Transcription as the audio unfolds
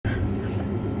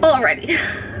Alrighty.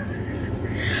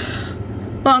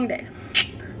 Long day.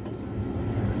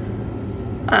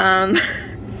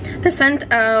 The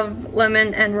Scent of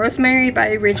Lemon and Rosemary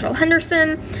by Rachel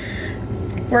Henderson.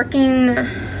 Working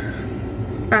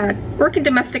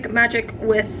domestic magic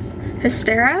with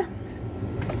Hestia.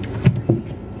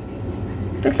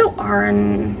 There's no R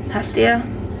in Hestia.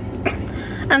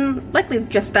 And likely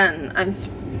just then I'm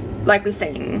likely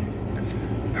saying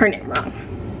her name wrong.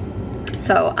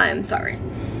 So I'm sorry.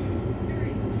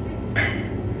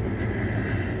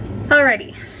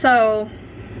 Alrighty, so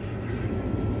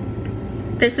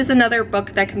this is another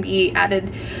book that can be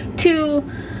added to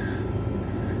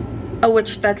a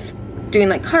witch that's doing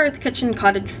like hearth, kitchen,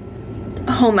 cottage,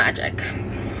 home magic.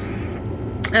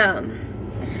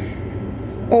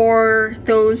 Or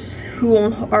those who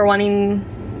are wanting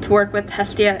to work with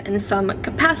Hestia in some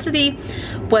capacity,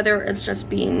 whether it's just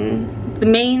being the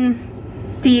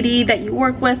main deity that you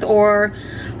work with or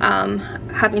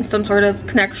having some sort of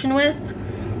connection with.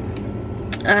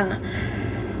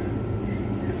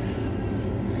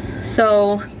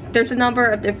 So there's a number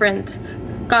of different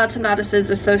gods and goddesses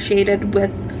associated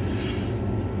with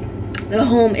the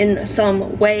home in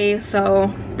some way,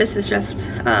 so this is just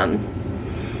a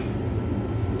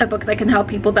book that can help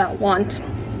people that want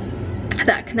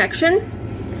that connection.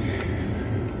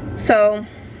 So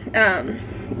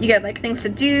you get like things to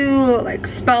do, like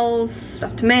spells,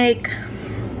 stuff to make,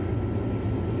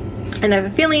 and I have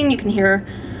a feeling you can hear,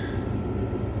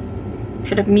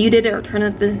 should have muted it or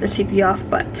turned the CPU off,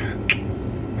 but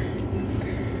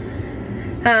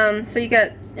so you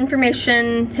get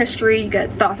information, history, you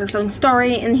get the author's own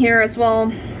story in here as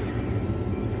well.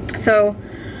 So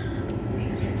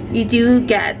you do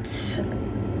get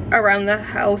around the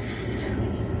house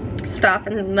stuff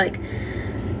and like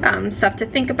stuff to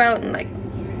think about and like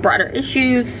broader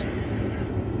issues.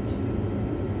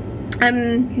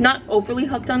 I'm not overly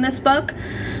hooked on this book,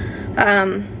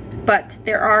 but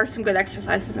there are some good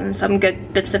exercises and some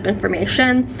good bits of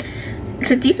information.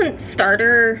 It's a decent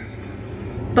starter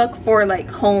book for like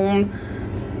homemade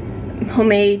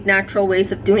natural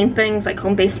ways of doing things, like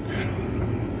home-based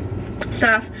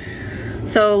stuff.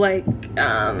 So like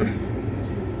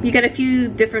you get a few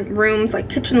different rooms, like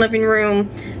kitchen, living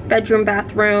room, bedroom,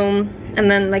 bathroom,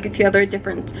 and then like a few other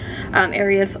different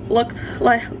areas looked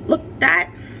at.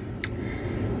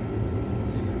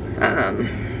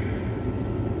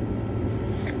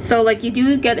 So like you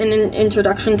do get an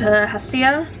introduction to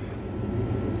Hestia,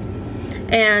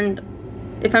 and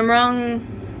if I'm wrong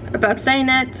about saying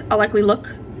it, I'll likely look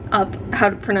up how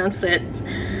to pronounce it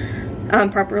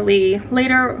properly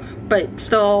later, but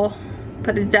still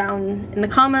put it down in the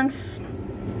comments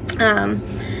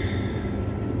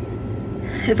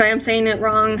if I am saying it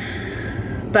wrong,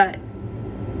 but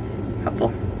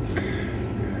helpful.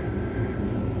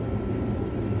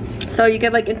 So you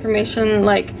get like information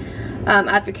like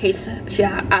she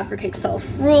advocates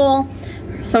self-rule,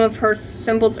 some of her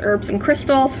symbols, herbs, and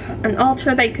crystals, an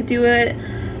altar that you could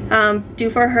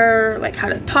do for her, like how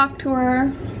to talk to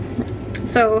her.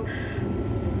 So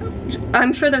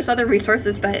I'm sure there's other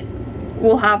resources that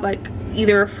will have like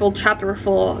either a full chapter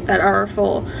that are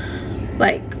full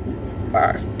like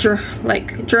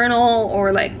journal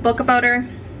or like book about her,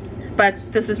 but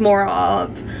this is more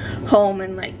of home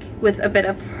and like with a bit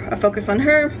of a focus on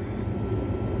her.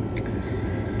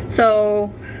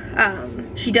 So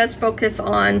she does focus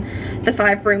on the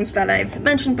 5 rooms that I've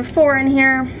mentioned before in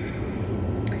here.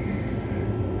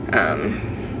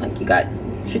 Like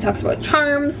she talks about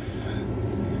charms,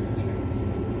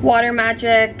 water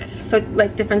magic, so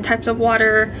like different types of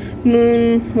water,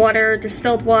 moon water,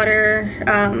 distilled water.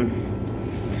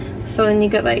 So then you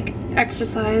get like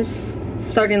exercise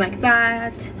starting like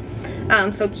that.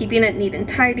 So keeping it neat and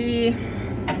tidy.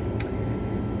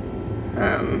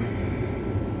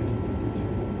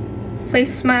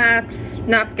 Placemats,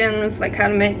 napkins, like how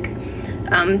to make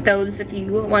those if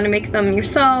you want to make them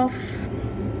yourself.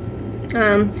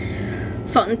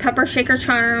 Salt and pepper shaker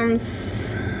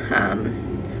charms,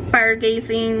 fire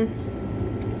gazing.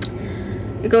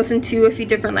 It goes into a few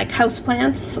different like house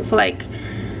plants, so like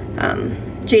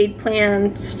jade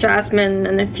plants, jasmine,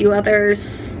 and a few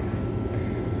others.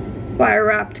 Wire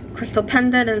wrapped crystal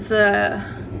pendant is a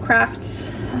craft.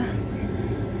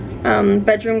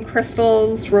 Bedroom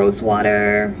crystals, rose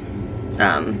water,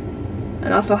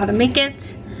 and also how to make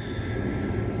it.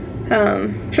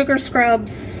 Sugar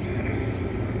scrubs.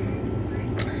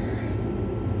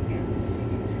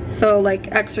 So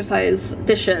like exercise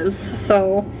dishes.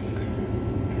 So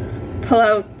pull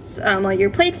out all your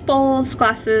plates, bowls,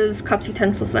 glasses, cups,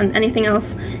 utensils, and anything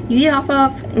else you eat off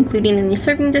of, including any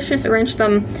serving dishes. Arrange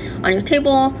them on your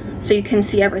table. so you can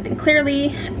see everything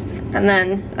clearly. And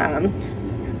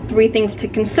then 3 things to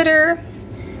consider.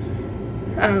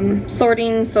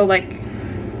 Sorting, so like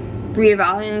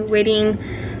reevaluating,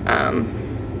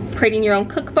 creating your own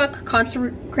cookbook,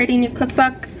 creating your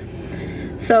cookbook.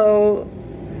 So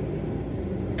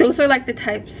those are like the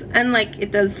types, and like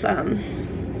it does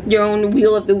your own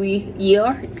wheel of the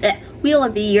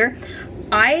year.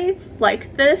 I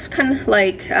like this kind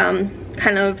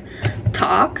of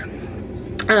talk.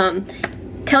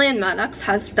 Kellyanne Maddox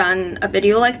has done a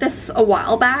video like this a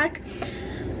while back,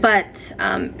 but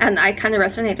and I kind of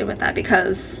resonated with that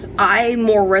because I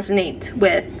more resonate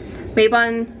with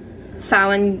Mabon,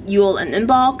 Samhain, Yule, and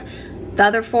Imbolc. The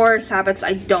other 4 Sabbats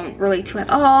I don't relate to at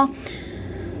all.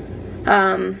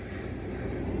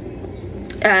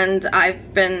 And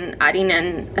I've been adding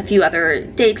in a few other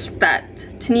dates that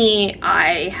to me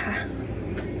I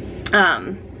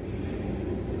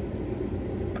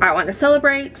want to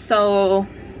celebrate. So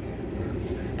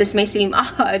this may seem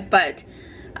odd, but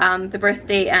the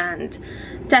birthday and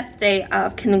death day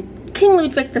of King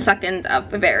Ludwig II of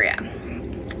Bavaria.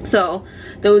 So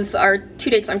those are 2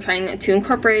 dates I'm trying to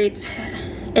incorporate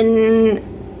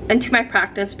into my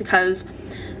practice, because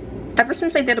ever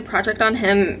since I did a project on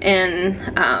him in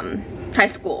high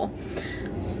school,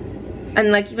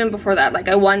 and like even before that, like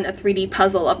I won a 3D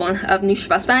puzzle of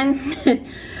Neuschwanstein.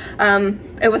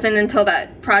 It wasn't until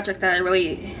that project that I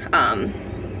really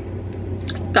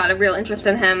got a real interest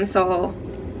in him, so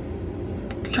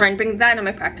try and bring that in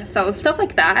my practice. So stuff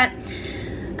like that.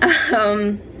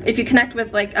 If you connect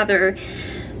with like other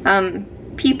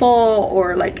people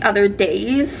or like other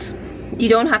days, you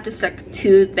don't have to stick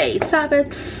to the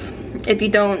Sabbats if you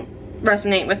don't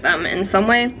resonate with them in some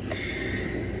way.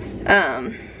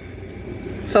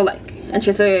 So like, it's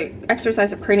just a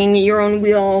exercise of creating your own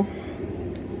wheel.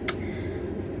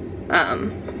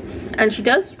 And she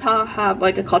does have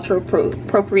like a cultural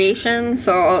appropriation,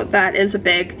 so that is a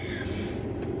big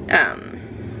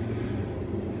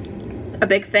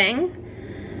thing.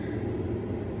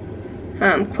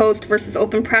 Closed versus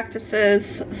open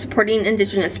practices, supporting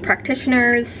Indigenous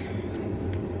practitioners,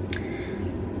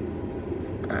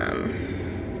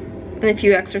 and a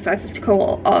few exercises to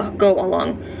go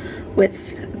along with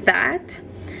that.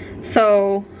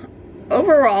 So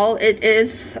overall, it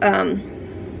is a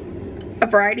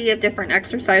variety of different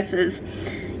exercises.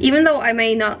 Even though I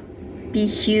may not be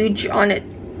huge on it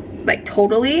like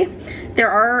totally,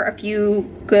 there are a few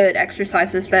good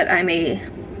exercises that I may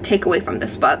take away from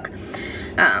this book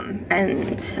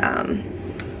and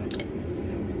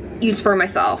use for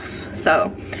myself.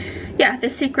 So yeah, The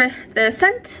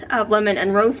Scent of Lemon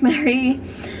and Rosemary.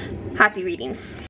 Happy readings.